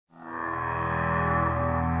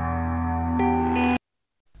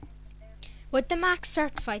With the MAX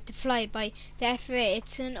certified to fly by the FAA,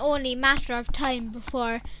 it's an only matter of time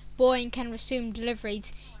before Boeing can resume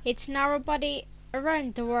deliveries. It's narrow-body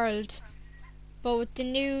around the world, but with the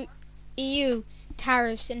new EU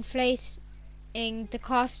tariffs inflating the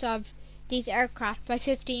cost of these aircraft by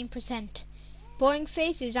 15%, Boeing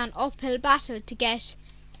faces an uphill battle to get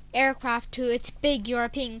aircraft to its big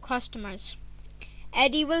European customers.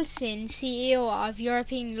 Eddie Wilson, CEO of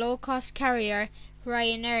European low-cost carrier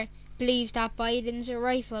Ryanair, believes that Biden's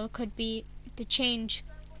arrival could be the change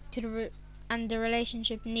to the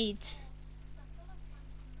relationship needs.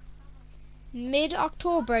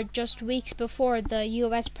 Mid-October, just weeks before the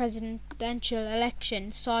US presidential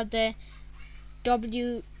election, saw the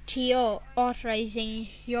WTO authorizing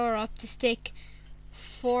Europe to stick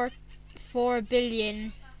 $4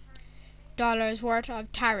 billion worth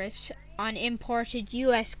of tariffs on imported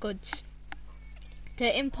US goods.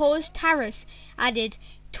 The imposed tariffs added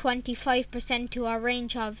 25% to a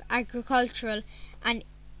range of agricultural and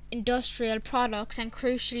industrial products and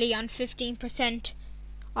crucially on 15%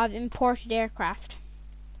 of imported aircraft.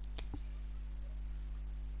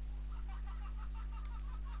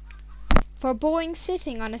 For Boeing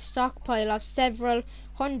sitting on a stockpile of several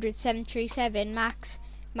hundred 737 MAX,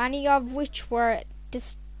 many of which were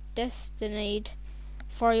destined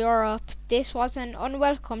for Europe, this was an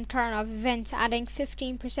unwelcome turn of events, adding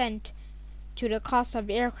 15% to the cost of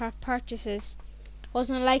the aircraft purchases was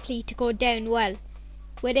unlikely to go down well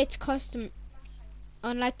with its customers.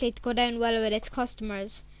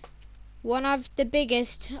 One of the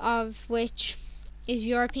biggest of which is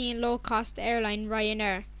European low-cost airline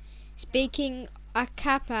Ryanair. Speaking at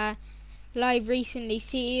Kappa Live recently,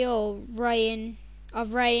 CEO of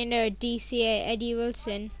Ryanair DAC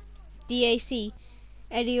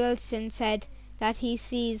Eddie Wilson said that he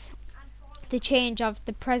sees the change of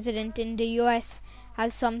the president in the US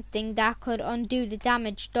as something that could undo the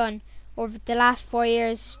damage done over the last 4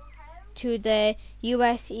 years to the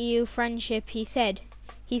US-EU friendship. He said,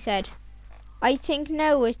 I think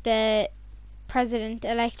now with the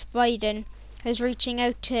President-elect Biden is reaching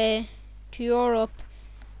out to Europe,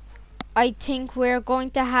 I think we're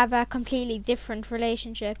going to have a completely different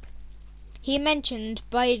relationship. He mentioned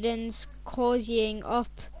Biden's cozying up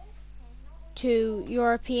to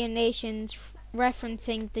European nations,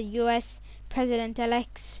 referencing the US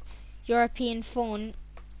President-elect's European phone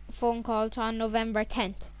calls on November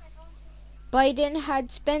 10th. Biden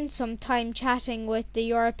had spent some time chatting with the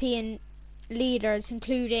European leaders,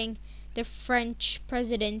 including the French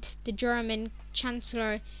President, the German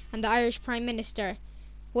Chancellor, and the Irish Prime Minister.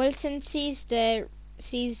 Wilson sees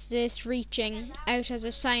this reaching out as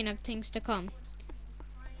a sign of things to come.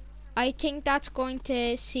 I think that's going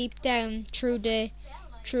to seep down through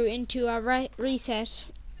into a reset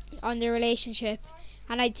on the relationship,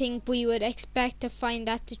 and I think we would expect to find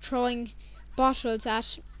that the throwing bottles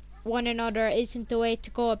at one another isn't the way to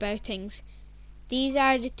go about things. These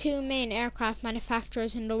are the two main aircraft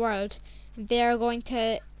manufacturers in the world, and they are going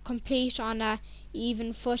to compete on a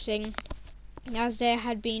even footing as they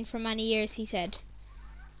had been for many years, he said.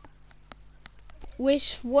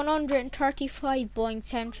 With 135 Boeing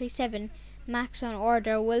 737 MAX on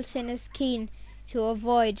order, Wilson is keen to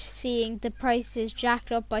avoid seeing the prices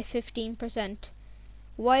jacked up by 15%.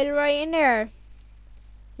 While Ryanair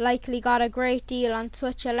likely got a great deal on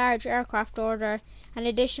such a large aircraft order, an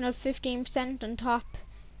additional 15% on top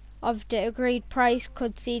of the agreed price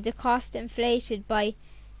could see the cost inflated by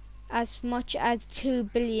as much as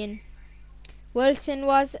 $2 billion. Wilson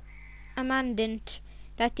was adamant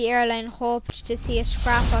that the airline hoped to see a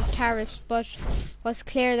scrap of tariffs, but was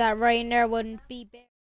clear that Ryanair wouldn't be